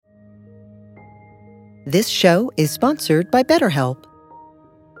This show is sponsored by BetterHelp.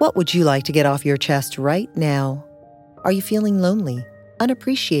 What would you like to get off your chest right now? Are you feeling lonely,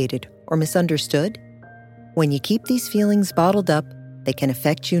 unappreciated, or misunderstood? When you keep these feelings bottled up, they can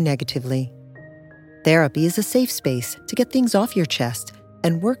affect you negatively. Therapy is a safe space to get things off your chest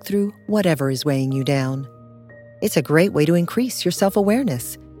and work through whatever is weighing you down. It's a great way to increase your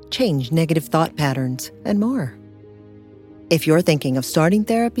self-awareness, change negative thought patterns, and more. If you're thinking of starting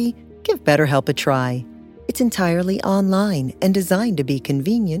therapy, give BetterHelp a try. It's entirely online and designed to be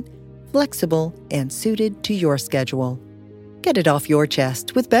convenient, flexible, and suited to your schedule. Get it off your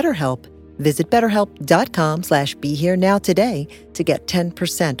chest with BetterHelp. Visit BetterHelp.com/BeHereNow today to get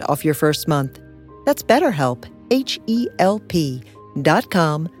 10% off your first month. That's BetterHelp,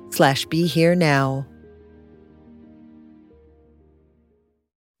 HELP.com/BeHereNow.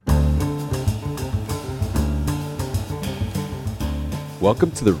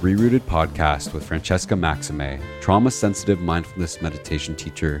 Welcome to the Rerooted podcast with Francesca Maxime, trauma-sensitive mindfulness meditation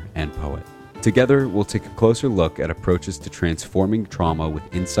teacher and poet. Together, we'll take a closer look at approaches to transforming trauma with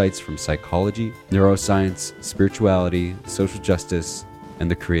insights from psychology, neuroscience, spirituality, social justice, and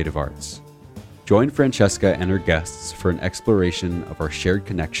the creative arts. Join Francesca and her guests for an exploration of our shared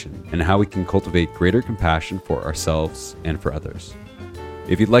connection and how we can cultivate greater compassion for ourselves and for others.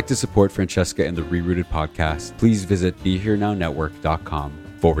 If you'd like to support Francesca and the Rerooted podcast, please visit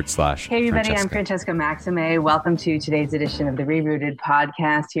BeHereNowNetwork.com/Francesca. Hey everybody, I'm Francesca Maxime. Welcome to today's edition of the Rerooted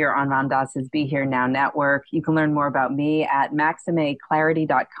podcast here on Ram Dass's Be Here Now Network. You can learn more about me at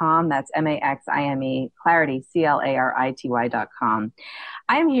MaximeClarity.com. That's MAXIME Clarity, CLARITY.com.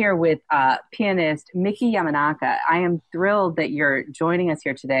 I'm here with pianist Miki Yamanaka. I am thrilled that you're joining us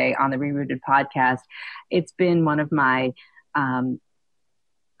here today on the Rerooted podcast. It's been one of my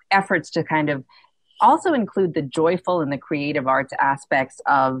efforts to kind of also include the joyful and the creative arts aspects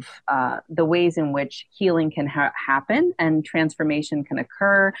of the ways in which healing can happen and transformation can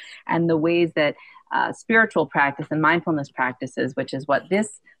occur, and the ways that spiritual practice and mindfulness practices, which is what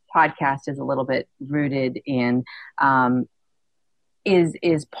this podcast is a little bit rooted in,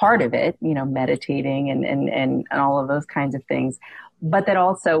 is part of it, you know, meditating and all of those kinds of things. But that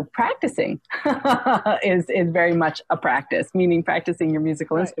also practicing is very much a practice, meaning practicing your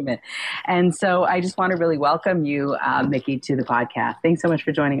musical instrument. And so I just want to really welcome you, Miki, to the podcast. Thanks so much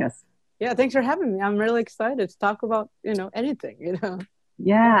for joining us. Yeah, thanks for having me. I'm really excited to talk about, anything,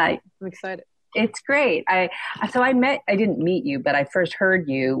 Yeah. I'm excited. It's great. I didn't meet you, but I first heard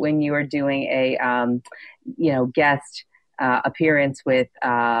you when you were doing a, guest appearance with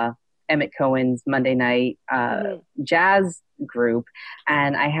Emmett Cohen's Monday night jazz group.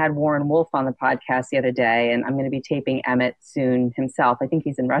 And I had Warren Wolf on the podcast the other day, and I'm going to be taping Emmett soon himself. I think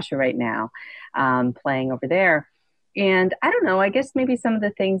he's in Russia right now, playing over there. And I don't know, I guess maybe some of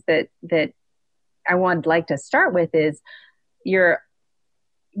the things that I would like to start with is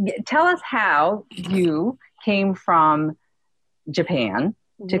tell us how you came from Japan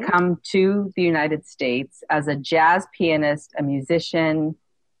to come to the United States as a jazz pianist, a musician,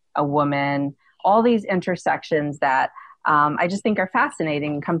 a woman, all these intersections that I just think are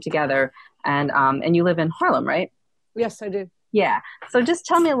fascinating and come together. And you live in Harlem, right? Yes, I do. Yeah. So just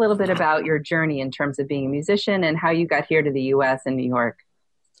tell me a little bit about your journey in terms of being a musician and how you got here to the U.S. and New York.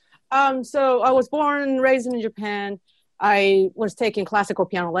 So I was born and raised in Japan. I was taking classical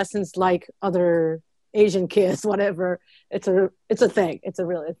piano lessons like other Asian kids, whatever. It's a thing. It's a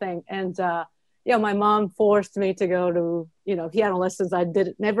really thing. And my mom forced me to go to, piano lessons. I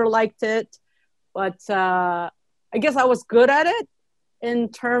never liked it, but I guess I was good at it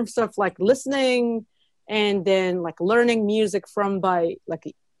in terms of like listening and then like learning music from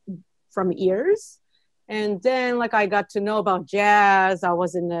ears. And then like I got to know about jazz. I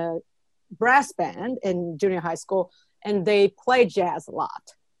was in a brass band in junior high school, and they played jazz a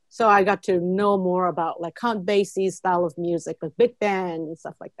lot. So I got to know more about like Count Basie's style of music, like big band and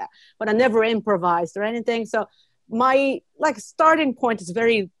stuff like that. But I never improvised or anything. So my like starting point is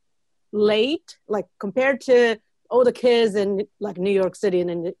very late, like compared to all the kids in like New York City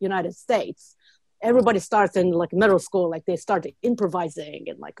and in the United States. Everybody starts in like middle school, like they start improvising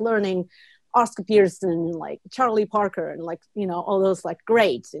and like learning Oscar Peterson and like Charlie Parker and like, all those like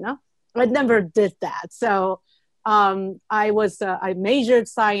greats, I never did that. So I majored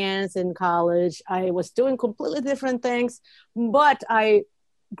science in college. I was doing completely different things, but I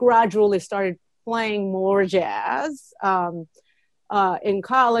gradually started playing more jazz in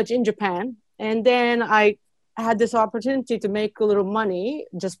college in Japan. And then I had this opportunity to make a little money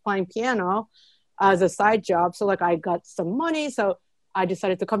just playing piano as a side job. So like I got some money. So I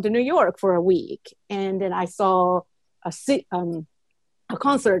decided to come to New York for a week. And then I saw a a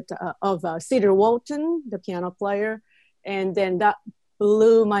concert of Cedar Walton, the piano player. And then that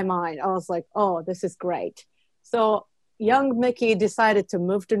blew my mind. I was like, oh, this is great. So young Miki decided to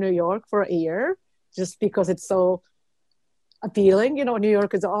move to New York for a year just because it's so appealing. New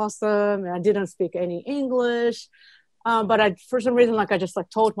York is awesome. And I didn't speak any English. But for some reason, I just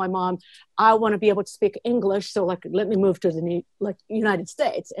told my mom, I want to be able to speak English. So let me move to the United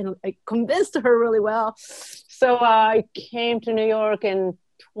States. And I convinced her really well. So I came to New York in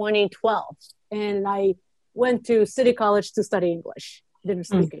 2012 and I went to City College to study English. Didn't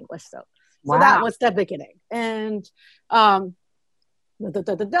speak English. So that was the beginning. And, and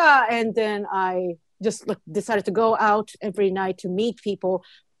then I just decided to go out every night to meet people,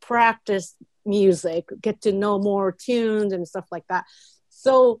 practice music, get to know more tunes and stuff like that.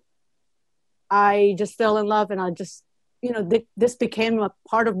 So I just fell in love, and I just, this became a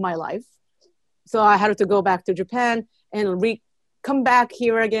part of my life. So I had to go back to Japan and come back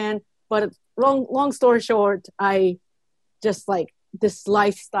here again. But long story short, I just this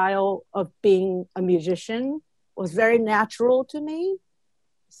lifestyle of being a musician was very natural to me.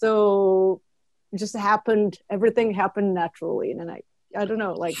 So it just happened, everything happened naturally. And I don't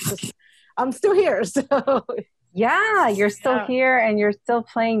know, I'm still here. So yeah, you're still here and you're still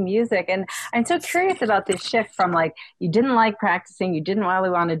playing music. And I'm so curious about this shift from you didn't like practicing, you didn't really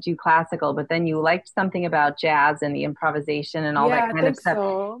want to do classical, but then you liked something about jazz and the improvisation and all that kind of stuff.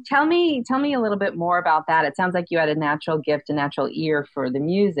 So. Tell me a little bit more about that. It sounds like you had a natural gift, a natural ear for the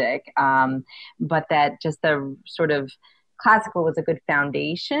music, but that just the sort of classical was a good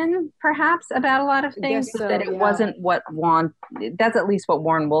foundation, perhaps, about a lot of things, but that it wasn't what that's at least what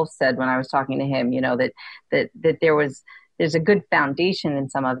Warren Wolf said when I was talking to him, that there's a good foundation in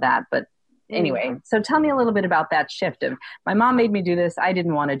some of that. But anyway, so tell me a little bit about that shift of, my mom made me do this, I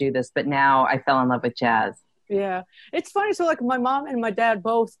didn't want to do this, but now I fell in love with jazz. Yeah, it's funny. So my mom and my dad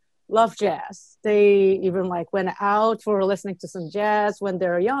both love jazz. They even went out for listening to some jazz when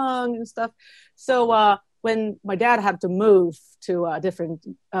they're young and stuff. So when my dad had to move to a different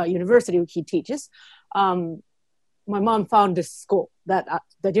university he teaches, my mom found this school, that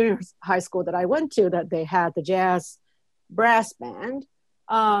the junior high school that I went to, that they had the jazz brass band.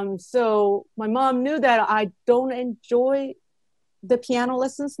 So my mom knew that I don't enjoy the piano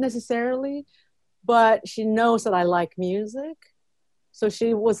lessons necessarily, but she knows that I like music. So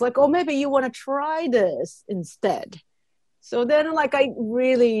she was like, oh, maybe you want to try this instead. So then I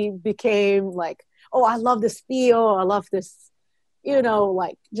really became oh, I love this feel. I love this,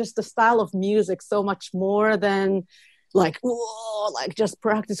 just the style of music so much more than just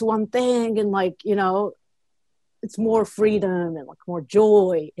practice one thing. And it's more freedom and more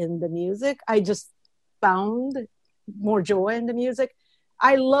joy in the music. I just found more joy in the music.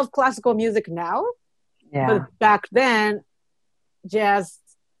 I love classical music now, but back then jazz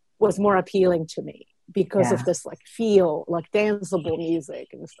was more appealing to me because of this feel, danceable music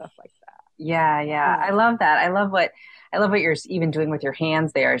and stuff like that. Yeah. I love that. I love what you're even doing with your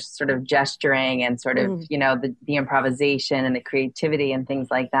hands there, sort of gesturing and sort of, the improvisation and the creativity and things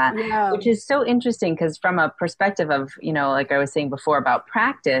like that, which is so interesting because from a perspective of, like I was saying before about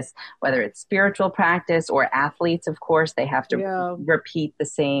practice, whether it's spiritual practice or athletes, of course, they have to repeat the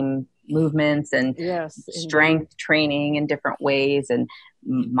same movements and strength training in different ways and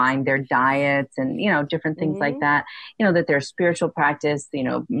mind their diets and, different things like that, that there's spiritual practice,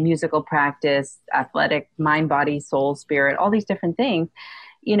 musical practice, athletic, mind, body, soul, spirit, all these different things,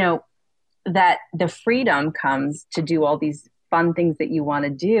 that the freedom comes to do all these fun things that you want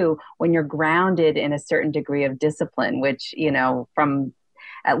to do when you're grounded in a certain degree of discipline, which, from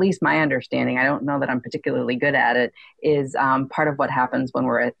at least my understanding, I don't know that I'm particularly good at it, is part of what happens when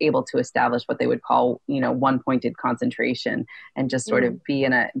we're able to establish what they would call, one-pointed concentration and just sort of be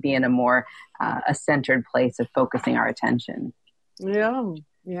in a more a centered place of focusing our attention. Yeah.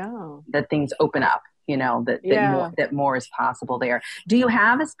 That things open up, that more is possible there. Do you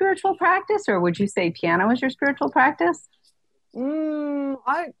have a spiritual practice, or would you say piano is your spiritual practice?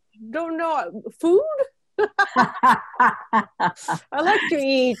 I don't know. Food? I like to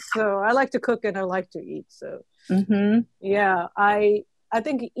eat, so I like to cook and I like to eat. So I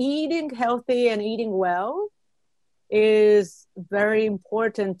think eating healthy and eating well is very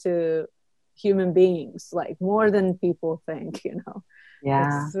important to human beings, more than people think,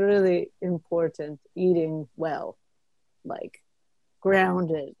 It's really important, eating well,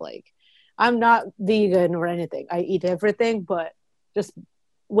 grounded. I'm not vegan or anything. I eat everything, but just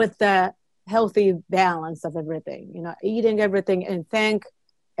with that healthy balance of everything, eating everything and thank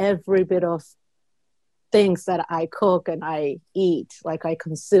every bit of things that I cook and I eat, I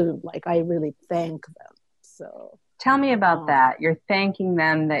consume, I really thank them. So Tell me about that. You're thanking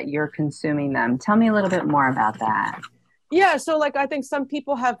them that you're consuming them. Tell me a little bit more about that. Yeah, so like I think some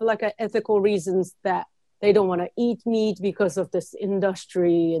people have like ethical reasons that they don't want to eat meat because of this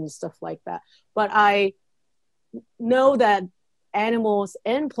industry and stuff like that. But I know that animals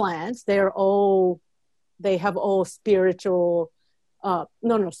and plants, they have all spiritual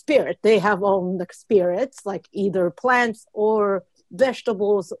spirit. They have all like spirits, like either plants or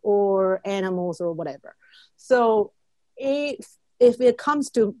vegetables or animals or whatever. So if it comes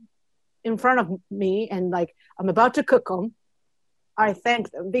to in front of me and like I'm about to cook them, I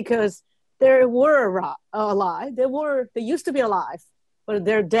thank them because they were alive. They used to be alive, but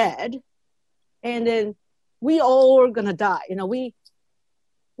they're dead. And then we all are gonna die. We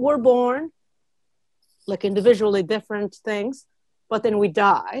were born like individually different things, but then we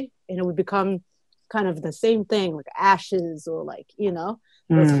die and we become kind of the same thing, like ashes or like,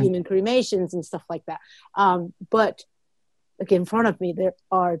 those human cremations and stuff like that. But like in front of me, there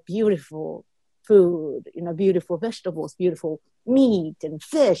are beautiful food, beautiful vegetables, beautiful meat and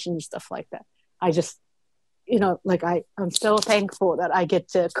fish and stuff like that. I just, like I'm so thankful that I get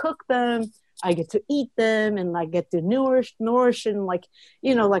to cook them. I get to eat them and I get to nourish and like,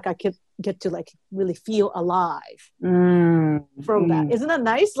 like I could get to like really feel alive from that. Isn't that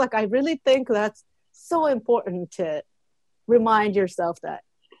nice? Like, I really think that's so important to remind yourself that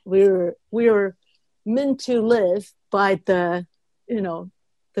we're meant to live by the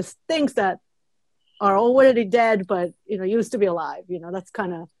things that are already dead, but used to be alive. That's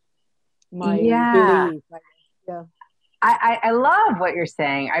kind of my belief. Yeah. I love what you're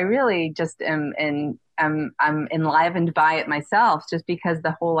saying. I really just am I'm enlivened by it myself, just because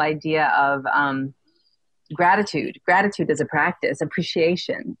the whole idea of gratitude as a practice,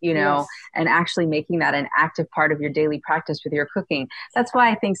 appreciation, Yes. and actually making that an active part of your daily practice with your cooking. That's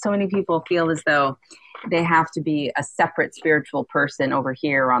why I think so many people feel as though they have to be a separate spiritual person over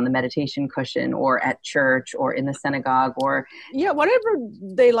here on the meditation cushion or at church or in the synagogue or whatever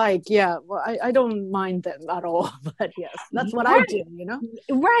they like. Well, I don't mind them at all, but yes, that's what I do.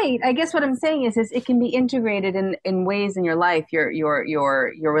 Right. I guess what I'm saying is it can be integrated in ways in your life,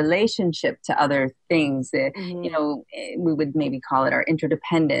 your relationship to other things. We would maybe call it our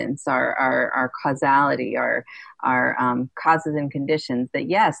interdependence, our causality, our causes and conditions. That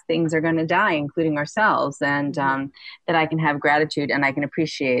yes, things are going to die, including ourselves, and that I can have gratitude and I can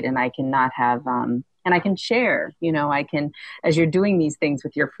appreciate and I can not have and I can share. I can, as you're doing these things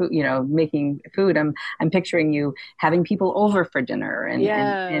with your food, making food. I'm picturing you having people over for dinner, and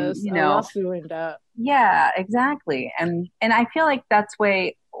I love doing that. Yeah, exactly. And I feel like that's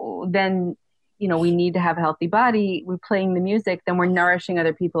way then, we need to have a healthy body. We're playing the music, then we're nourishing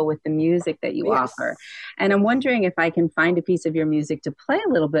other people with the music that you offer. And I'm wondering if I can find a piece of your music to play a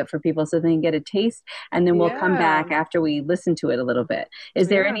little bit for people so they can get a taste, and then we'll come back after we listen to it a little bit. Is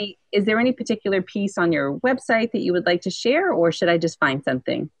there any particular piece on your website that you would like to share, or should I just find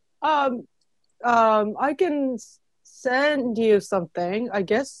something? I can send you something, I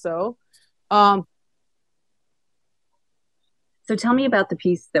guess so. So tell me about the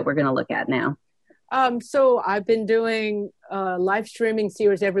piece that we're going to look at now. So I've been doing a live streaming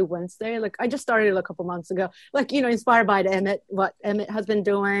series every Wednesday. Like I just started a couple months ago, like, inspired by what Emmett has been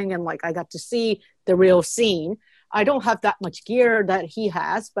doing. And like, I got to see the real scene. I don't have that much gear that he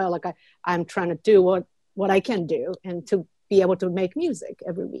has, but like, I'm trying to do what I can do and to be able to make music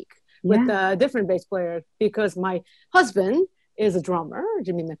every week with a different bass player, because my husband is a drummer,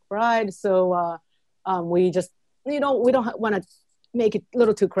 Jimmy McBride. So, we just, we don't want to make it a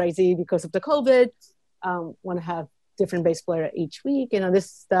little too crazy because of the COVID. Want to have different bass player each week. This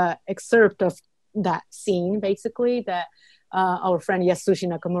is the excerpt of that scene, basically, that our friend Yasushi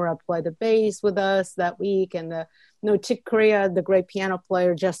Nakamura played the bass with us that week. And Chick Corea, the great piano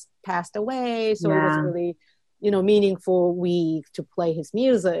player, just passed away. So it was really, meaningful week to play his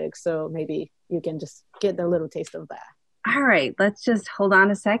music. So maybe you can just get a little taste of that. All right, let's just hold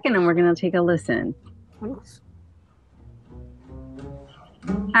on a second and we're going to take a listen.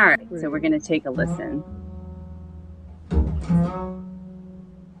 All right, so we're going to take a listen.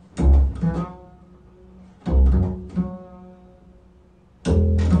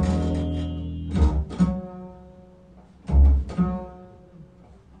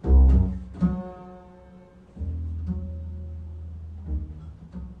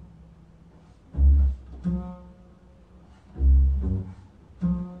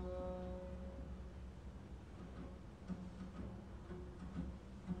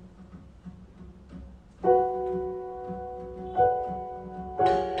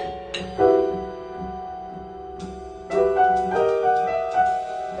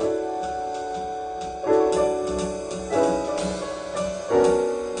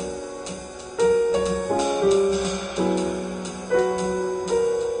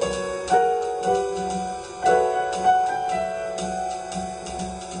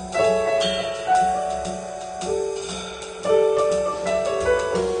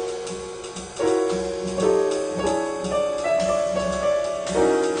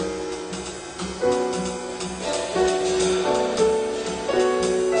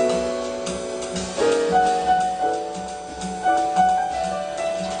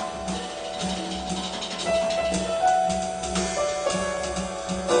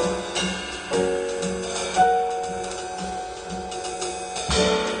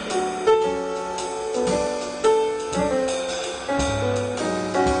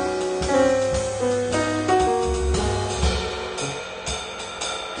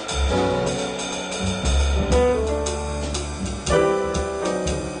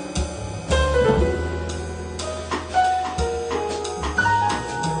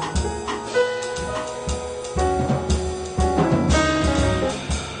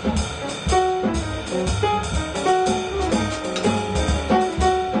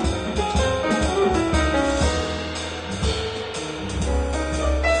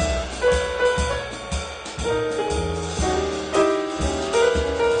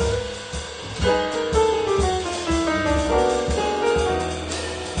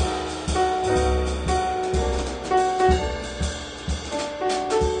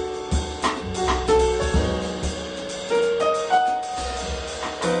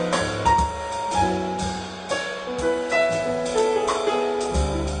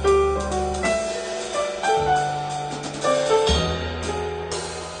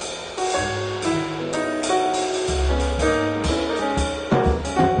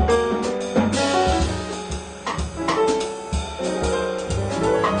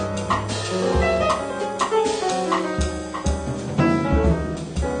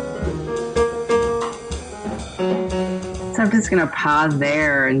 So I'm just going to pause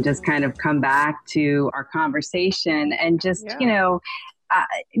there and just kind of come back to our conversation and just,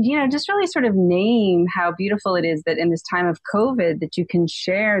 just really sort of name how beautiful it is that in this time of COVID that you can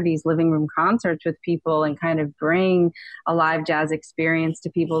share these living room concerts with people and kind of bring a live jazz experience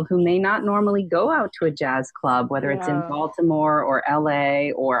to people who may not normally go out to a jazz club, whether it's in Baltimore or LA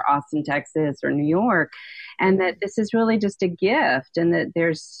or Austin, Texas or New York. And that this is really just a gift and that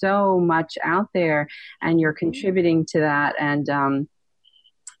there's so much out there and you're contributing to that. And,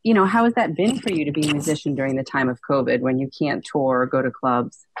 how has that been for you to be a musician during the time of COVID when you can't tour or go to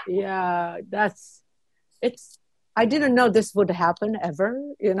clubs? Yeah, I didn't know this would happen ever,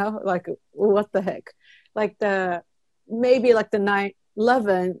 like what the heck? Like maybe like the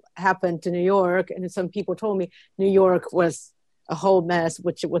 9/11 happened to New York and some people told me New York was a whole mess,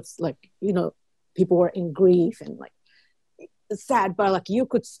 which was like, people were in grief and like sad, but like you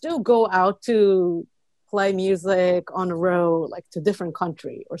could still go out to play music on the road, like to different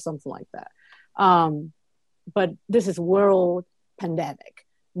country or something like that. But this is world pandemic.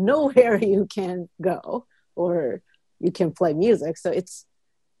 Nowhere you can go or you can play music. So it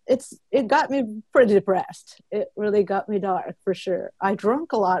got me pretty depressed. It really got me dark for sure. I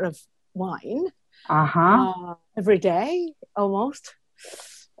drank a lot of wine every day almost.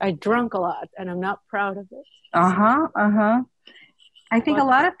 I drank a lot and I'm not proud of it. I think a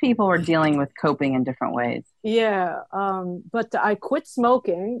lot of people are dealing with coping in different ways. Yeah. But I quit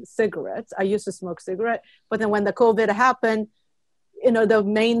smoking cigarettes. I used to smoke cigarette, but then when the COVID happened, the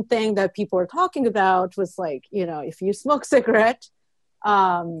main thing that people were talking about was like, if you smoke cigarette,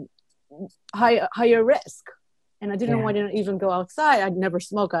 higher risk. And I didn't want to even go outside. I'd never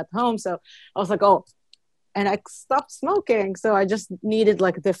smoke at home. So I was like, and I stopped smoking. So I just needed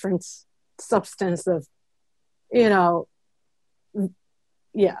like a different substance of,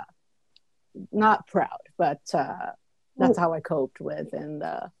 not proud, but that's how I coped with. And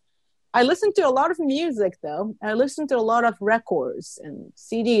I listened to a lot of music though. I listened to a lot of records and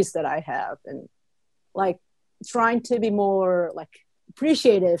CDs that I have and like trying to be more like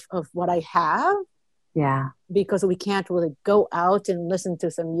appreciative of what I have. Yeah. Because we can't really go out and listen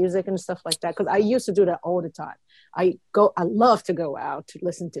to some music and stuff like that. Because I used to do that all the time. I love to go out to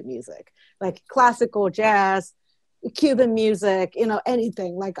listen to music, like classical, jazz, Cuban music,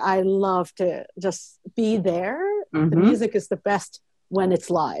 anything. Like I love to just be there. Mm-hmm. The music is the best when it's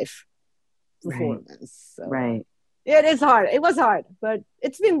live performance. So, right. It is hard. It was hard, but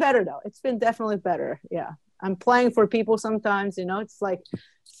it's been better though. It's been definitely better. Yeah. I'm playing for people sometimes, it's like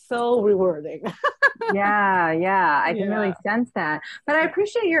so rewarding. Yeah. I can really sense that. But I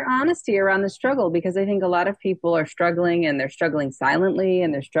appreciate your honesty around the struggle because I think a lot of people are struggling and they're struggling silently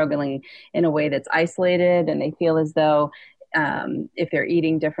and they're struggling in a way that's isolated and they feel as though if they're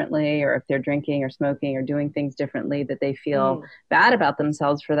eating differently or if they're drinking or smoking or doing things differently that they feel bad about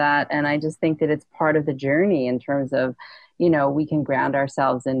themselves for that. And I just think that it's part of the journey in terms of we can ground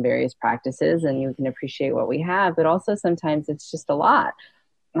ourselves in various practices and you can appreciate what we have, but also sometimes it's just a lot.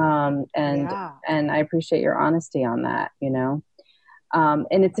 And I appreciate your honesty on that, and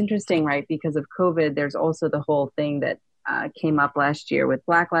it's interesting, right? Because of COVID, there's also the whole thing that came up last year with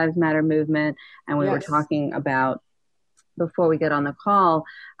Black Lives Matter movement. And we were talking about before we get on the call,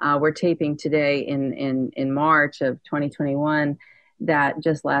 we're taping today in March of 2021 that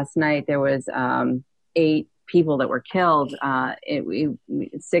just last night there was 8 people that were killed,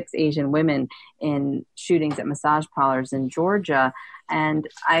 6 Asian women in shootings at massage parlors in Georgia. And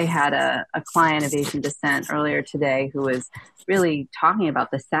I had a client of Asian descent earlier today who was really talking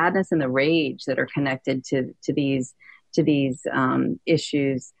about the sadness and the rage that are connected to these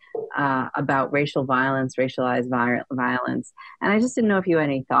issues about racial violence, racialized violence. And I just didn't know if you had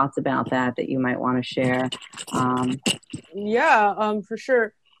any thoughts about that you might want to share. For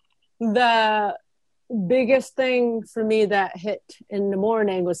sure. The biggest thing for me that hit in the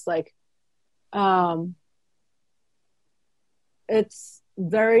morning was like, it's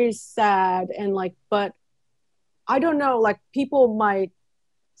very sad and like, but I don't know, like people might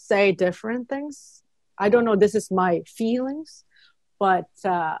say different things. I don't know, this is my feelings, but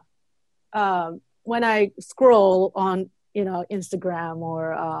when I scroll on, Instagram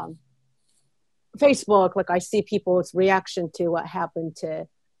or Facebook, like I see people's reaction to what happened to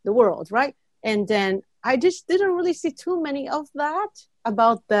the world, right? And then I just didn't really see too many of that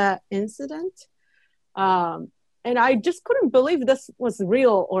about the incident. And I just couldn't believe this was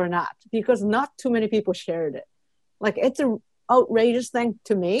real or not because not too many people shared it. Like it's an outrageous thing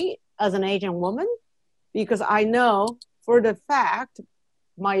to me as an Asian woman because I know for the fact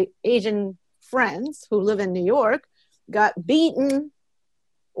my Asian friends who live in New York got beaten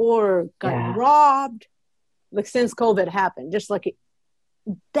or got robbed like since COVID happened, just like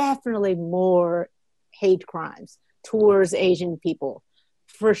definitely more hate crimes towards Asian people,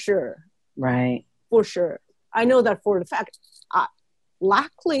 for sure. Right. For sure. I know that for the fact.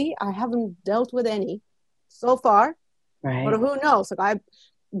 Luckily, I haven't dealt with any so far. Right. But who knows? Like I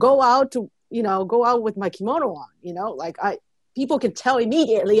go out with my kimono on, like people can tell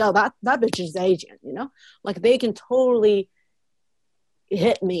immediately, oh, that bitch is Asian, like they can totally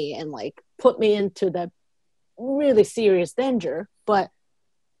hit me and like put me into the really serious danger. But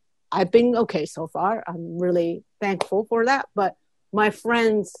I've been okay so far. I'm really thankful for that. But my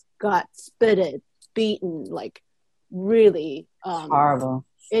friends got spitted, beaten, like really horrible.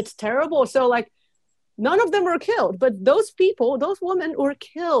 It's terrible. So like none of them were killed, but those women were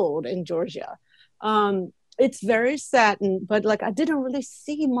killed in Georgia. It's very sad, but like I didn't really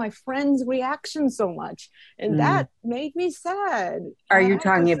see my friends' reaction so much, and that made me sad. Are you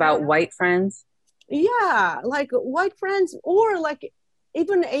talking about white friends? Yeah, like white friends, or like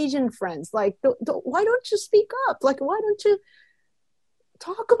even Asian friends. Like, why don't you speak up? Like, why don't you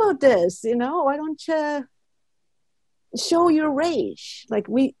talk about this? Why don't you show your rage? Like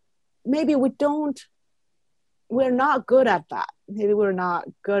we're not good at that. Maybe we're not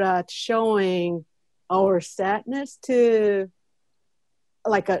good at showing our sadness to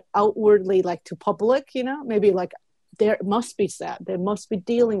like outwardly, like to public, maybe like there must be sad. They must be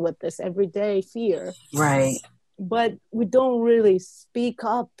dealing with this everyday fear. Right. But we don't really speak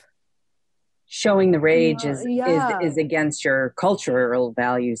up. Showing the rage is against your cultural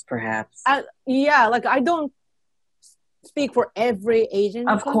values, perhaps. Like I don't speak for every Asian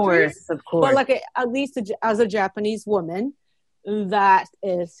country, of course, but like at least as a Japanese woman, that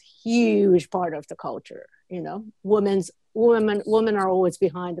is huge part of the culture. Women are always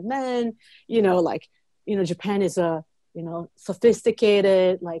behind the men. Japan is a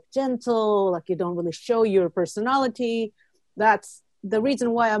sophisticated, like gentle, like you don't really show your personality. That's the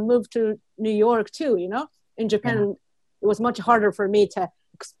reason why I moved to New York too. In Japan, it was much harder for me to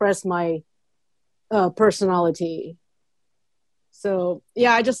express my personality. So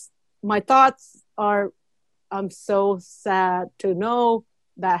yeah, my thoughts are, I'm so sad to know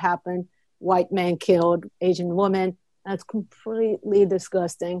that happened. White man killed Asian woman. That's completely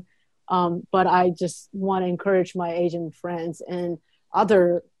disgusting. But I just want to encourage my Asian friends and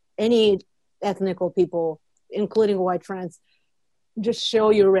any ethnical people, including white friends, just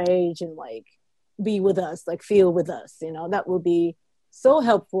show your rage and like be with us, like feel with us. That will be so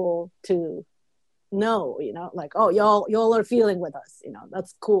helpful to know, like, oh, y'all are feeling with us,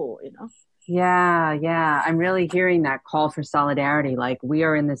 that's cool. Yeah, I'm really hearing that call for solidarity, like we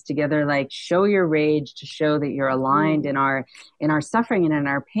are in this together, like show your rage to show that you're aligned in our suffering and in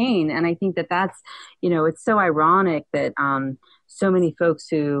our pain. And I think that's it's so ironic that so many folks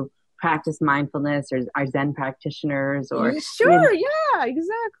who practice mindfulness or are Zen practitioners or yeah,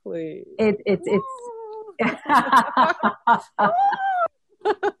 exactly, it's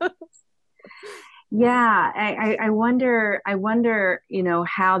yeah, I wonder,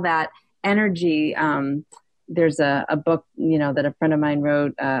 how that energy, there's a book, that a friend of mine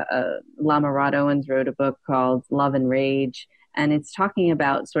wrote, Lama Rod Owens wrote a book called Love and Rage. And it's talking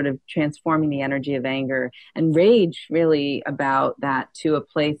about sort of transforming the energy of anger and rage, really about that to a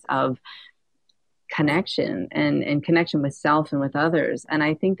place of connection and connection with self and with others. And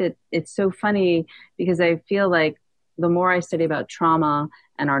I think that it's so funny because I feel like the more I study about trauma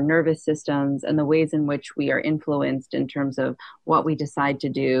and our nervous systems and the ways in which we are influenced in terms of what we decide to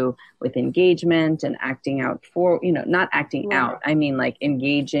do with engagement and acting out for, not acting out, I mean like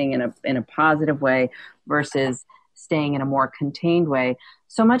engaging in a positive way versus staying in a more contained way.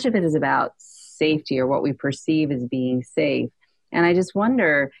 So much of it is about safety or what we perceive as being safe. And I just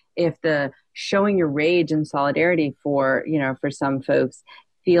wonder if the showing your rage and solidarity for some folks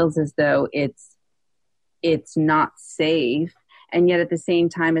feels as though it's not safe. And yet at the same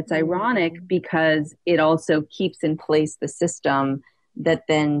time, it's ironic because it also keeps in place the system that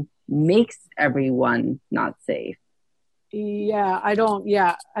then makes everyone not safe. Yeah, I don't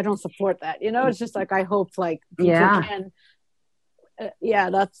support that. It's just like, I hope like people can,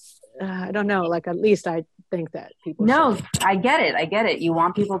 that's, I don't know, like at least I think that people should. I get it. You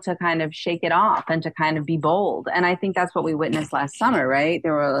want people to kind of shake it off and to kind of be bold. And I think that's what we witnessed last summer, right?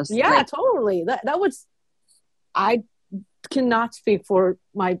 There were totally. That was, I cannot speak for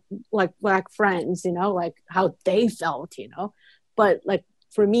my like Black friends, like how they felt, but like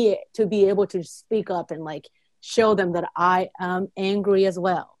for me to be able to speak up and like show them that I am angry as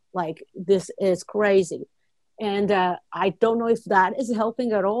well, like this is crazy. And I don't know if that is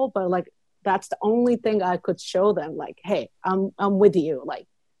helping at all, but like that's the only thing I could show them, like, hey, I'm with you, like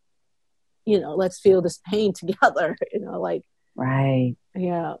let's feel this pain together, like, Right.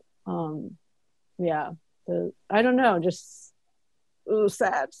 yeah. Yeah. I don't know, just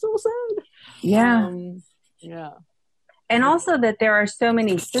sad, so sad. Yeah. Yeah. And also that there are so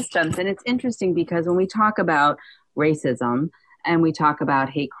many systems. And it's interesting because when we talk about racism and we talk about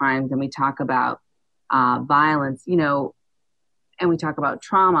hate crimes and we talk about violence, and we talk about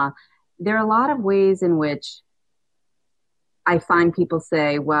trauma, there are a lot of ways in which I find people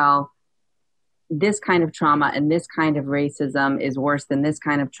say, well, this kind of trauma and this kind of racism is worse than this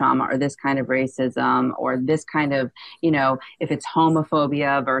kind of trauma or this kind of racism or this kind of, if it's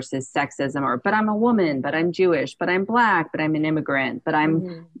homophobia versus sexism but I'm a woman, but I'm Jewish, but I'm Black, but I'm an immigrant, but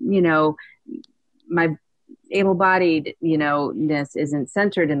I'm, my able-bodiedness isn't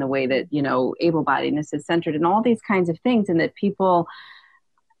centered in the way that, able-bodiedness is centered in all these kinds of things, and that people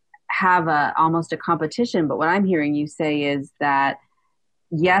have almost a competition. But what I'm hearing you say is that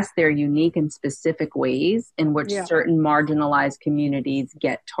yes, there are unique and specific ways in which certain marginalized communities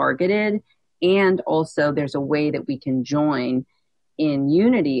get targeted. And also there's a way that we can join in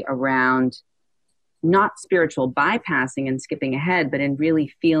unity around not spiritual bypassing and skipping ahead, but in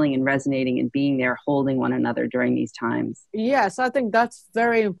really feeling and resonating and being there, holding one another during these times. Yes, I think that's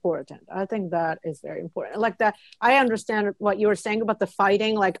very important. I think that is very important. Like that, I understand what you were saying about the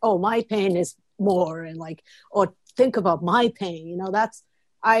fighting, like, oh, my pain is more, and like, or think about my pain,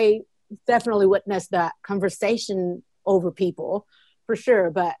 I definitely witnessed that conversation over people for sure.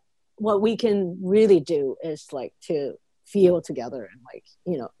 But what we can really do is like to feel together and like,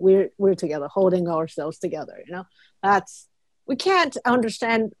 we're together, holding ourselves together, we can't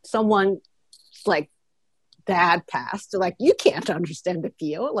understand someone like bad past. Like you can't understand the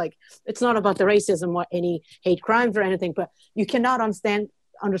feel. Like it's not about the racism or any hate crimes or anything, but you cannot understand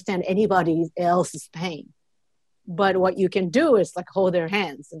anybody else's pain. But what you can do is like hold their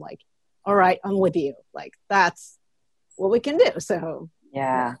hands and like, all right, I'm with you. Like that's what we can do. So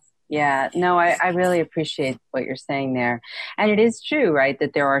yeah. No, I really appreciate what you're saying there. And it is true, right,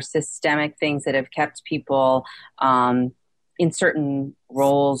 that there are systemic things that have kept people in certain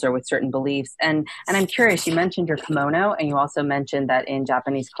roles or with certain beliefs. And I'm curious, you mentioned your kimono, and you also mentioned that in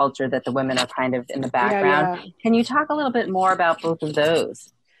Japanese culture that the women are kind of in the background. Yeah. Can you talk a little bit more about both of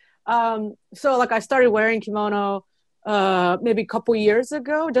those? So like I started wearing kimono maybe a couple years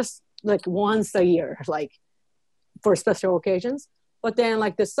ago, just like once a year, like for special occasions. But then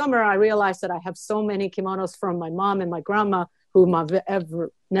like this summer, I realized that I have so many kimonos from my mom and my grandma, whom I've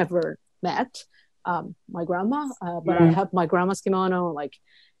never met. My grandma, but I have my grandma's kimono,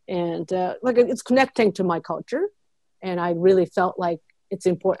 and it's connecting to my culture. And I really felt like it's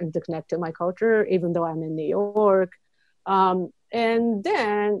important to connect to my culture, even though I'm in New York. And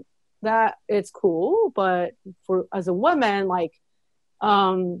then that it's cool, but as a woman, like,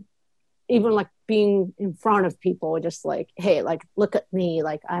 even like being in front of people, just like, hey, like, look at me,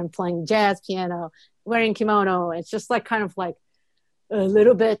 like I'm playing jazz piano, wearing kimono. It's just like kind of like a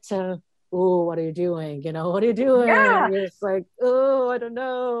little bit, oh, what are you doing? What are you doing? Yeah. It's like, oh, I don't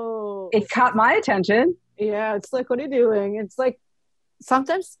know. It caught my attention. Yeah, it's like, what are you doing? It's like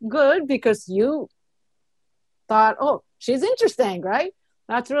sometimes good because you thought, oh, she's interesting, right?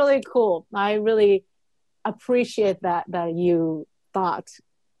 That's really cool. I really appreciate that you thought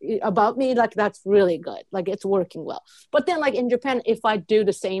about me. Like that's really good. Like it's working well. But then like in Japan, if I do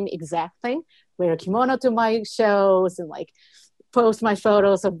the same exact thing, wear a kimono to my shows and like post my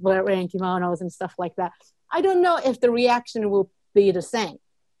photos of wearing kimonos and stuff like that, I don't know if the reaction will be the same.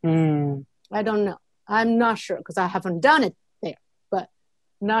 I don't know. I'm not sure because I haven't done it there, but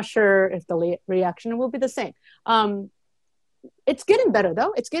not sure if the reaction will be the same. It's getting better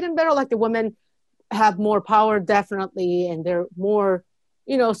though. It's getting better. Like the women have more power, definitely, and they're more,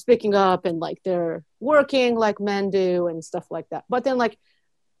 speaking up and like they're working like men do and stuff like that. But then like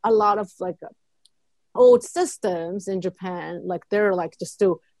a lot of like old systems in Japan, like they're like just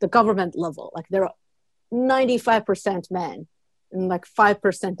to the government level, like they're 95% men and like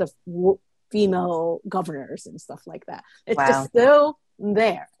 5% of female governors and stuff like that. It's just still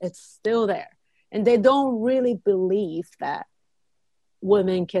there. It's still there. And they don't really believe that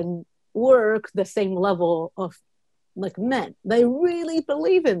women can work the same level of like men. They really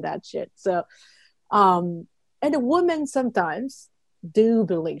believe in that shit. So, and the women sometimes do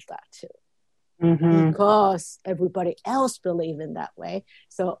believe that too. Because everybody else believe in that way.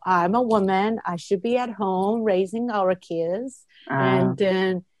 So I'm a woman. I should be at home raising our kids. And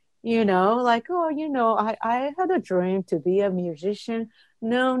then, like, I had a dream to be a musician.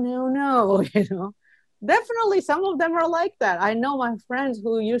 No. Definitely, some of them are like that. I know my friends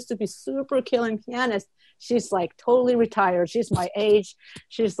who used to be super killing pianists. She's like totally retired. She's my age.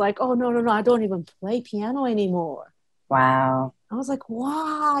 She's like, oh, no, no, no, I don't even play piano anymore. Wow. I was like,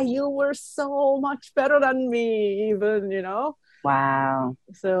 wow, you were so much better than me, even, Wow.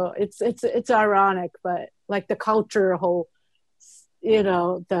 So it's ironic, but like the culture,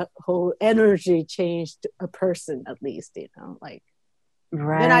 the whole energy changed a person at least, like.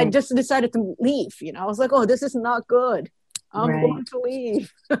 Right. Then I just decided to leave. I was like, oh, this is not good. I'm Right. going to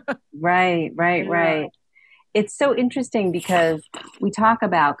leave. Right. Yeah. It's so interesting because we talk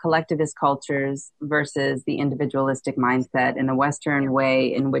about collectivist cultures versus the individualistic mindset in the Western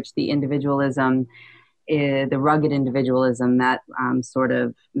way, in which the individualism, the rugged individualism, that sort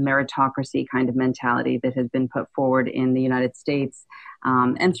of meritocracy kind of mentality that has been put forward in the United States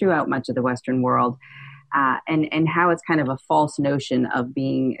and throughout much of the Western world. And how it's kind of a false notion of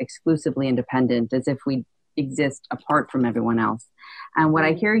being exclusively independent, as if we exist apart from everyone else. And what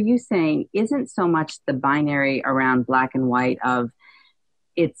I hear you saying isn't so much the binary around black and white of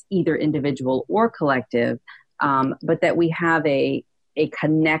it's either individual or collective, but that we have a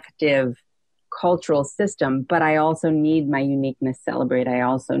connective cultural system, but I also need my uniqueness celebrated. I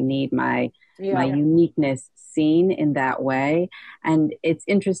also need my uniqueness seen in that way. And it's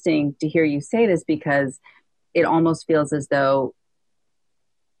interesting to hear you say this because it almost feels as though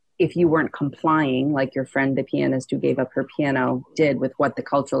if you weren't complying, like your friend, the pianist who gave up her piano, did with what the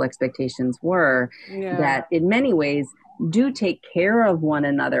cultural expectations were, that in many ways do take care of one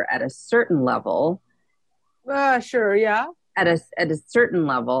another at a certain level. Sure, yeah. At a certain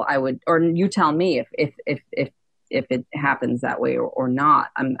level, I would, or you tell me if it happens that way or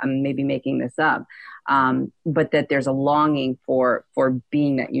not. I'm maybe making this up, but that there's a longing for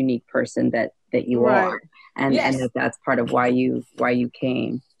being that unique person that you are, and that's part of why you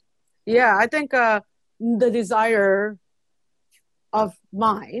came. Yeah, I think the desire of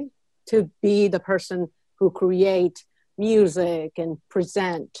mine to be the person who create music and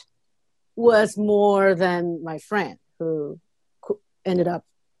present was more than my friend who ended up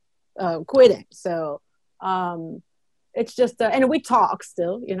quitting. So it's just, and we talk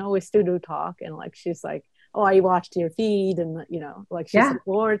still, we still do talk. And like, she's like, oh, I watched your feed and, like she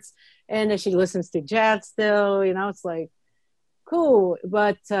supports and she listens to jazz still, it's like, cool.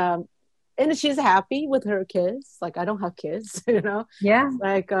 But, and she's happy with her kids. Like I don't have kids, Yeah.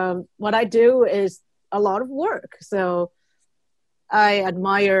 Like what I do is a lot of work. So I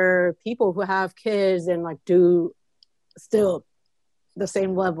admire people who have kids and like do still the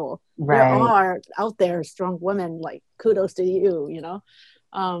same level. Right. There are out there strong women, like kudos to you,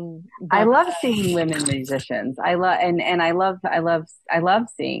 I love seeing women musicians. I love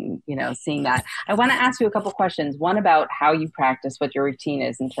seeing that. I want to ask you a couple questions. One about how you practice, what your routine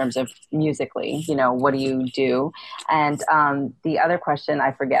is in terms of musically, what do you do? And the other question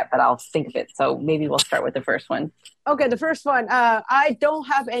I forget, but I'll think of it. So maybe we'll start with the first one. Okay, the first one. I don't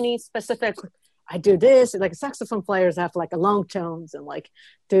have any specific. I do this, like saxophone players have like a long tones and like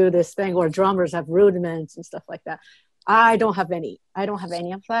do this thing, or drummers have rudiments and stuff like that. I don't have any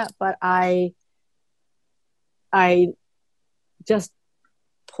of that, but I just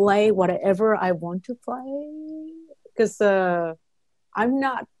play whatever I want to play because I'm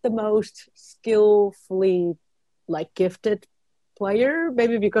not the most skillfully like gifted player,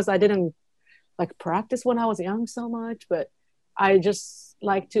 maybe because I didn't like practice when I was young so much, but I just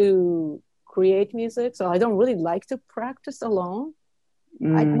like to create music, so I don't really like to practice alone.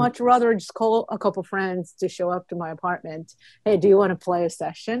 I'd much rather just call a couple friends to show up to my apartment. Hey, do you want to play a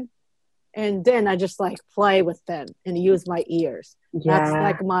session? And then I just like play with them and use my ears. That's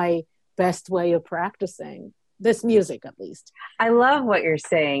like my best way of practicing this music, at least. I love what you're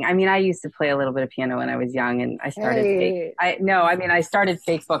saying. I mean, I used to play a little bit of piano when I was young, and I started. I started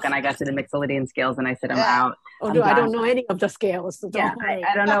Facebook, and I got to the mixolydian scales, and I said, I'm out. I don't know any of the scales. So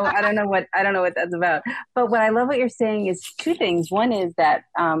I don't know. I don't know what that's about. But what I love what you're saying is two things. One is that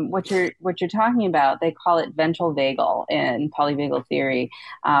what you're talking about. They call it ventral vagal in polyvagal theory,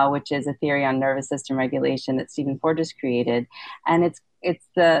 which is a theory on nervous system regulation that Stephen Porges created, and it's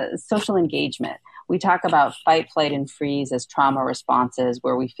the social engagement. We talk about fight, flight, and freeze as trauma responses,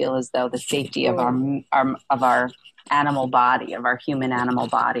 where we feel as though the safety of our animal body, of our human animal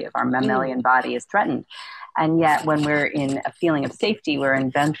body, of our mammalian body is threatened. And yet when we're in a feeling of safety, we're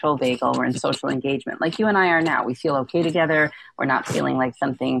in ventral vagal, we're in social engagement. Like you and I are now. We feel okay together. We're not feeling like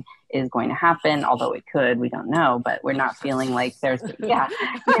something is going to happen, although it could, we don't know, but we're not feeling like there's, we're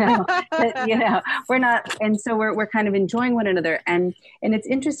not. And so we're kind of enjoying one another. And it's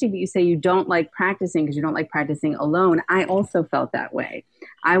interesting that you say you don't like practicing because you don't like practicing alone. I also felt that way.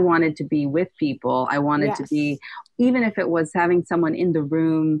 I wanted to be with people. I wanted to be, even if it was having someone in the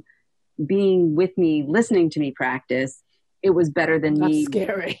room being with me, listening to me practice, it was better than me.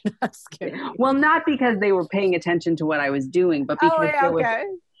 Scary. That's scary. Well, not because they were paying attention to what I was doing, but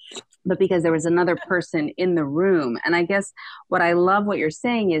because there was another person in the room. And I guess what I love what you're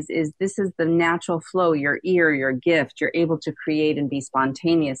saying is this is the natural flow, your ear, your gift. You're able to create and be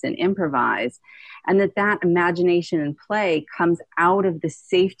spontaneous and improvise. And that imagination and play comes out of the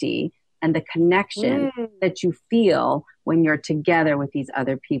safety and the connection that you feel when you're together with these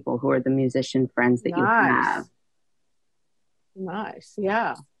other people who are the musician friends that you have. Nice.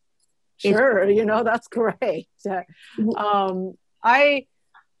 Yeah. Sure. That's great. I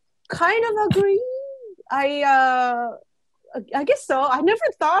kind of agree. I guess so. I never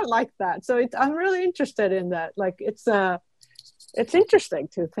thought like that. So I'm really interested in that. Like, it's interesting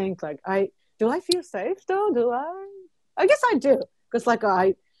to think like, do I feel safe though? I guess I do. Because like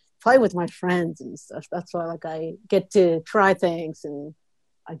I play with my friends and stuff. That's why like I get to try things and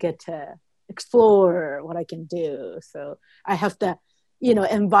I get to explore what I can do. So I have the,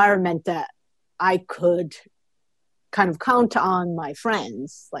 environment that I could kind of count on my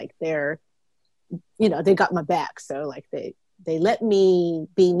friends. Like they're, they got my back. So like they let me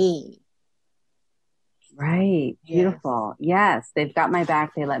be me. Right. Beautiful. Yes. They've got my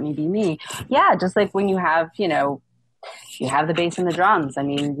back. They let me be me. Yeah. Just like when you have, you have the bass and the drums. I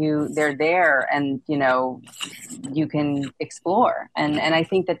mean, they're there and, you can explore. And I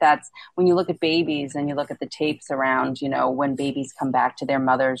think that's when you look at babies and you look at the tapes around, when babies come back to their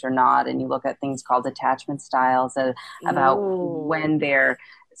mothers or not, and you look at things called attachment styles about when they're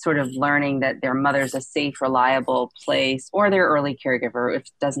sort of learning that their mother's a safe, reliable place, or their early caregiver. It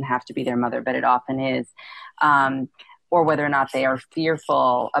doesn't have to be their mother, but it often is. Or whether or not they are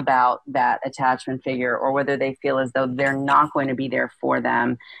fearful about that attachment figure, or whether they feel as though they're not going to be there for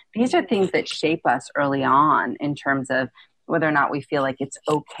them. These are things that shape us early on in terms of whether or not we feel like it's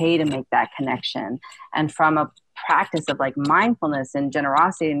okay to make that connection. And from a practice of like mindfulness and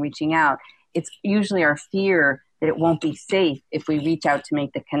generosity and reaching out, it's usually our fear that it won't be safe if we reach out to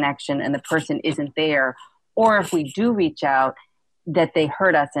make the connection and the person isn't there. Or if we do reach out, that they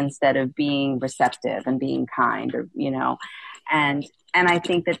hurt us instead of being receptive and being kind, or and I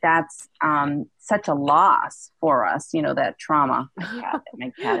think that's such a loss for us, that trauma.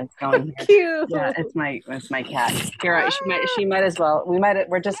 My cat is going here. Cute. Yeah, it's my cat. Here, she might as well. We're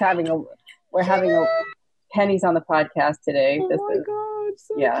having a Penny's on the podcast today. Oh my God,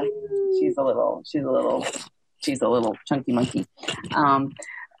 so cute. She's a little chunky monkey.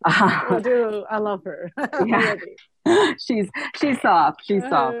 Dude, I love her. Yeah. She's soft. She's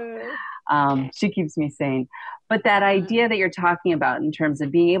soft. She keeps me sane. But that idea that you're talking about in terms of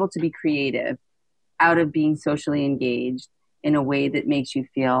being able to be creative out of being socially engaged in a way that makes you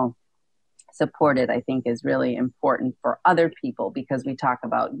feel supported, I think is really important for other people, because we talk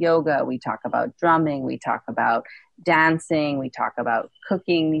about yoga, we talk about drumming, we talk about dancing, we talk about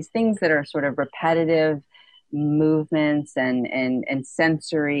cooking, these things that are sort of repetitive movements and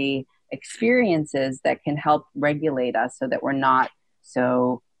sensory experiences that can help regulate us so that we're not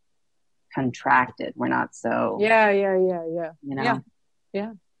so contracted. We're not so Yeah.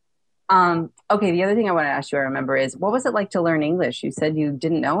 Okay, the other thing I want to ask you, I remember, is what was it like to learn English? You said you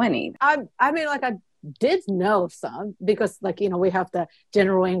didn't know any. I mean, like I did know some, because like, we have the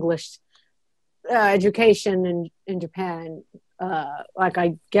general English education in Japan. Like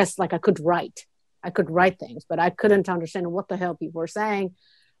I guess like I could write things, but I couldn't understand what the hell people were saying.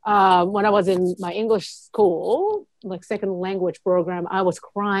 When I was in my English school, like second language program, I was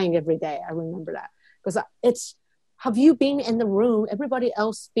crying every day. I remember that, because have you been in the room? Everybody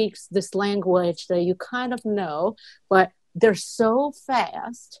else speaks this language that you kind of know, but they're so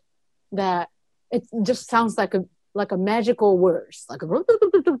fast that it just sounds like a magical words, like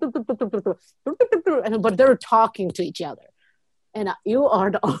but they're talking to each other. And you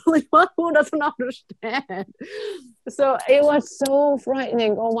are the only one who doesn't understand. So it was so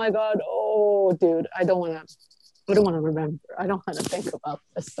frightening. Oh my God. Oh, dude, I don't want to remember. I don't want to think about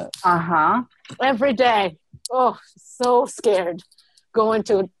this stuff. Every day. Oh, so scared. Going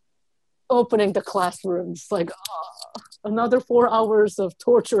to opening the classrooms, like another 4 hours of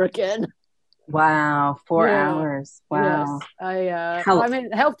torture again. Wow, 4 hours. Wow. Yes. I mean,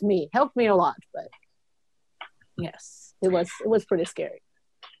 it helped me a lot, but yes. It was pretty scary.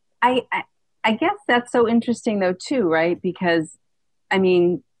 I guess that's so interesting though too, right? Because I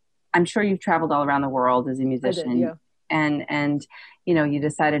mean, I'm sure you've traveled all around the world as a musician. I did, yeah. And you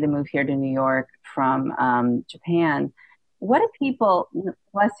decided to move here to New York from Japan. What do people,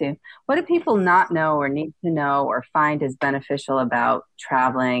 bless you, what do people not know or need to know or find as beneficial about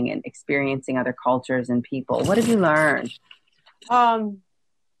traveling and experiencing other cultures and people? What have you learned? Um,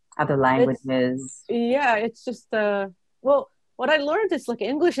 Other languages? it's just, well, what I learned is like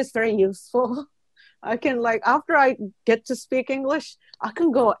English is very useful. I can like after I get to speak English, I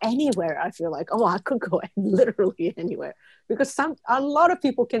can go anywhere. I feel like, oh, I could go literally anywhere because a lot of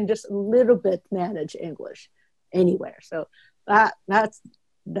people can just a little bit manage English anywhere. So that's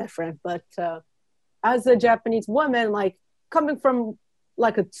different. But as a Japanese woman, like coming from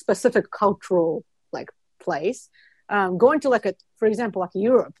like a specific cultural like place, going to like for example, like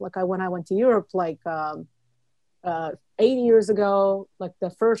Europe, like when I went to Europe, like 8 years ago, like the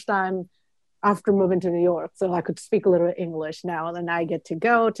first time after moving to New York. So I could speak a little English now. And then I get to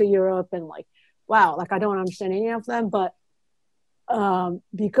go to Europe and like, wow, like I don't understand any of them. But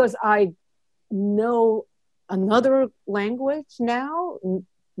because I know another language now,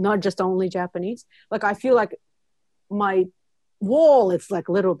 not just only Japanese, like I feel like my wall is like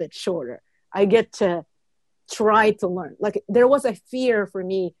a little bit shorter. I get to try to learn. Like there was a fear for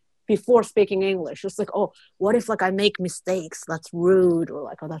me before speaking English. It's like, oh, what if like I make mistakes? That's rude, or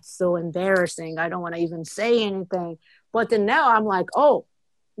like, oh, that's so embarrassing. I don't want to even say anything. But then now I'm like, oh,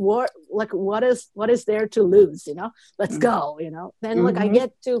 what is there to lose? Let's go. Then like I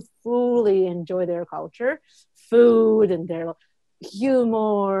get to fully enjoy their culture, food, and their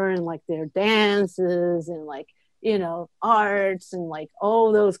humor, and like their dances, and like arts, and like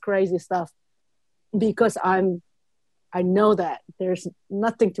all those crazy stuff, because I know that there's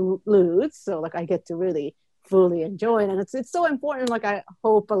nothing to lose. So like I get to really fully enjoy it. And it's so important. Like I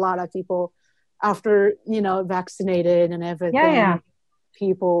hope a lot of people after, vaccinated and everything,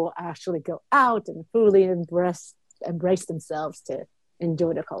 people actually go out and fully embrace themselves to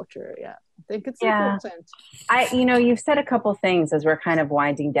enjoy the culture. Yeah. I think it's important. You've said a couple things as we're kind of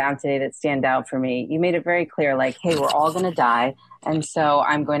winding down today that stand out for me. You made it very clear, like, hey, we're all going to die. And so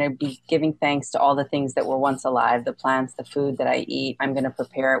I'm going to be giving thanks to all the things that were once alive, the plants, the food that I eat. I'm going to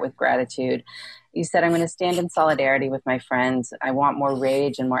prepare it with gratitude. You said I'm going to stand in solidarity with my friends. I want more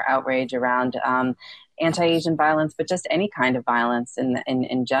rage and more outrage around anti-Asian violence, but just any kind of violence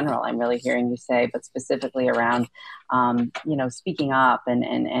in general. I'm really hearing you say, but specifically around, speaking up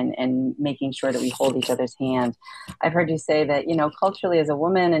and making sure that we hold each other's hand. I've heard you say that, culturally as a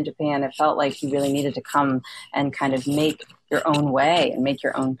woman in Japan, it felt like you really needed to come and kind of make your own way and make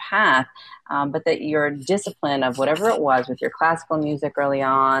your own path. But that your discipline of whatever it was with your classical music early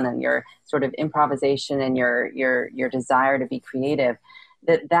on and your sort of improvisation and your desire to be creative,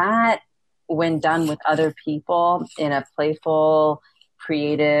 that when done with other people in a playful,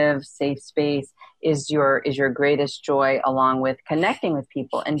 creative, safe space is your greatest joy, along with connecting with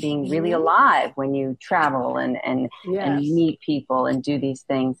people and being really alive when you travel and meet people and do these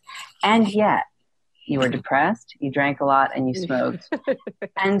things. And yet you were depressed, you drank a lot, and you smoked.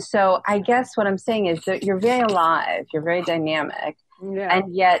 And so I guess what I'm saying is that you're very alive, you're very dynamic,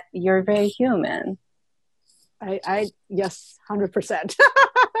 and yet you're very human. I yes, 100%.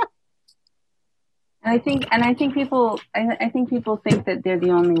 And I think people think that they're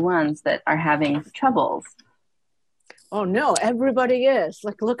the only ones that are having troubles. Oh no, everybody is.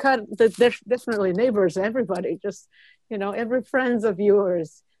 Like, look at there's definitely neighbors, everybody, just, every friends of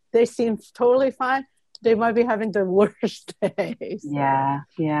yours, they seem totally fine. They might be having the worst days. So.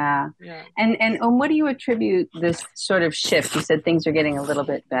 Yeah. And what do you attribute this sort of shift? You said things are getting a little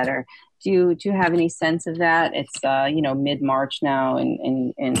bit better. Do you have any sense of that? It's mid-March now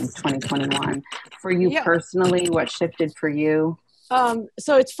in 2021. For you personally, what shifted for you?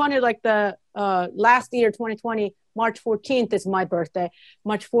 So it's funny, like the last year, 2020, March 14th is my birthday.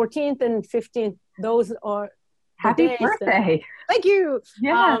 March 14th and 15th, those are happy birthday. Thank you.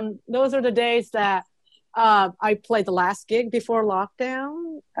 Yeah. Those are the days that I played the last gig before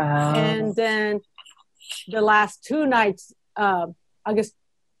lockdown. And then the last two nights, I guess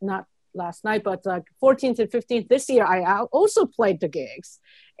not last night, but like 14th and 15th this year, I also played the gigs.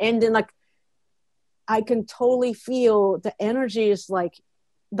 And then like, I can totally feel the energy is like,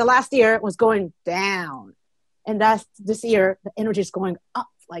 the last year was going down. And this year, the energy is going up,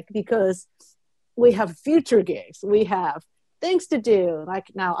 like, because we have future gigs. We have things to do. Like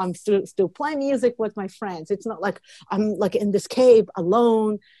now I'm still playing music with my friends. It's not like I'm like in this cave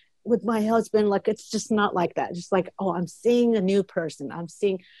alone with my husband. Like, it's just not like that. Just like, oh, I'm seeing a new person. I'm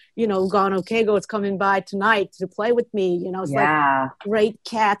seeing, Gano Keigo is coming by tonight to play with me. It's like great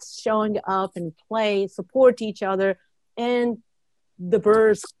cats showing up and play, support each other. And the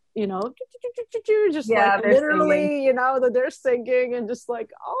birds just Yeah, like they're literally, singing. that they're singing and just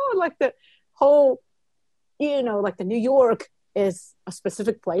like, like the whole, like the New York is a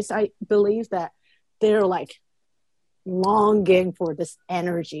specific place. I believe that they're like longing for this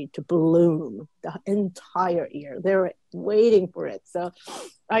energy to bloom the entire year. They're waiting for it. So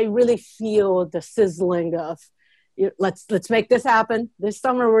I really feel the sizzling of let's make this happen. This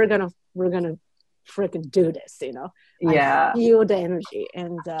summer we're gonna freaking do this, Yeah. I feel the energy.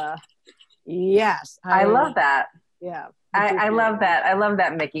 And yes, I love that. Yeah. I love that. I love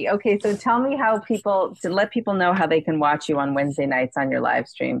that, Miki. Okay, so tell me to let people know how they can watch you on Wednesday nights on your live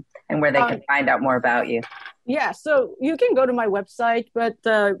stream and where they can find out more about you. Yeah, so you can go to my website, but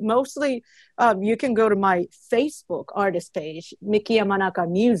mostly you can go to my Facebook artist page, Miki Yamanaka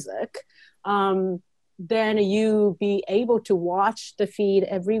Music. Then you be able to watch the feed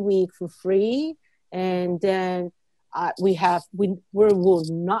every week for free. And then we will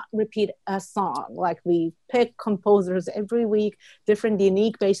not repeat a song. Like we pick composers every week, different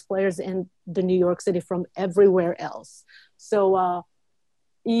unique bass players in the New York City from everywhere else. So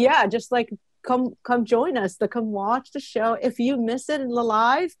just like come join us, come watch the show. If you miss it in the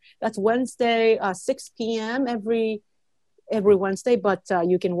live, that's Wednesday 6 p.m. every Wednesday, but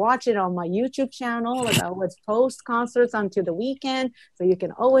you can watch it on my YouTube channel. Like I always post concerts until the weekend, so you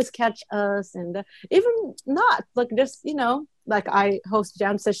can always catch us. And even not like just like I host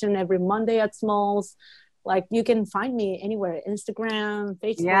jam session every Monday at Smalls. Like you can find me anywhere: Instagram,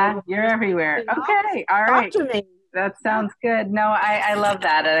 Facebook. Yeah, you're everywhere. Okay, all right. Talk to me. That sounds good. No, I love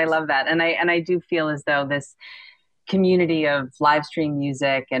that, and I love that, and I do feel as though this community of live stream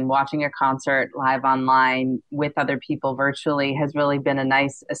music and watching a concert live online with other people virtually has really been a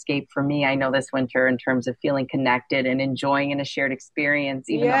nice escape for me. I know this winter in terms of feeling connected and enjoying in a shared experience,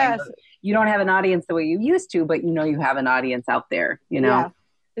 even though I know you don't have an audience the way you used to, but you have an audience out there, Yeah.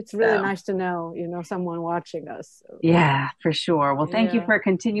 It's really nice to know, someone watching us. So. Yeah, for sure. Well, thank you for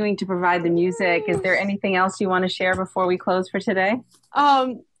continuing to provide the music. Is there anything else you want to share before we close for today?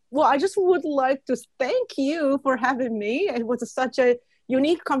 Well, I just would like to thank you for having me. It was such a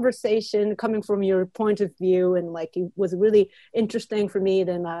unique conversation coming from your point of view, and like it was really interesting for me.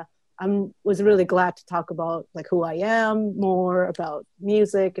 Then I was really glad to talk about like who I am, more about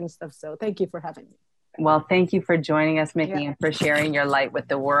music and stuff. So thank you for having me. Well, thank you for joining us, Miki, and for sharing your light with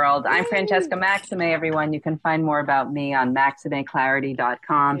the world. I'm Francesca Maxime, everyone. You can find more about me on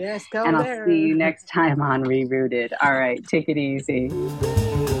maximeclarity.com. Yes, go and there. I'll see you next time on Rerooted. All right, take it easy.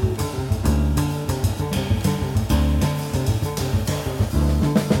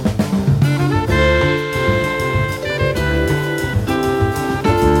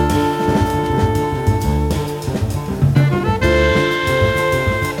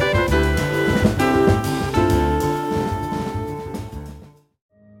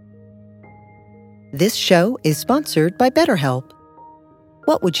 This show is sponsored by BetterHelp.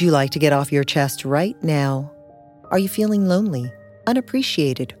 What would you like to get off your chest right now? Are you feeling lonely,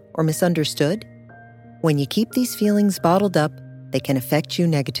 unappreciated, or misunderstood? When you keep these feelings bottled up, they can affect you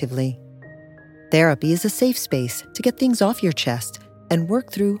negatively. Therapy is a safe space to get things off your chest and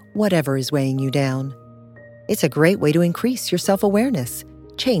work through whatever is weighing you down. It's a great way to increase your self-awareness,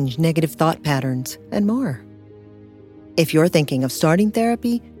 change negative thought patterns, and more. If you're thinking of starting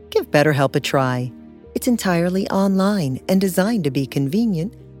therapy, give BetterHelp a try. It's entirely online and designed to be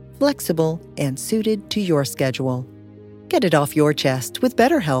convenient, flexible, and suited to your schedule. Get it off your chest with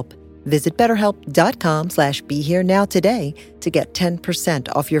BetterHelp. Visit BetterHelp.com/BeHereNow today to get 10%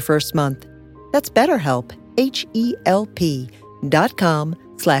 off your first month. That's BetterHelp,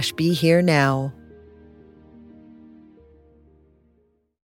 HELP.com/BeHereNow.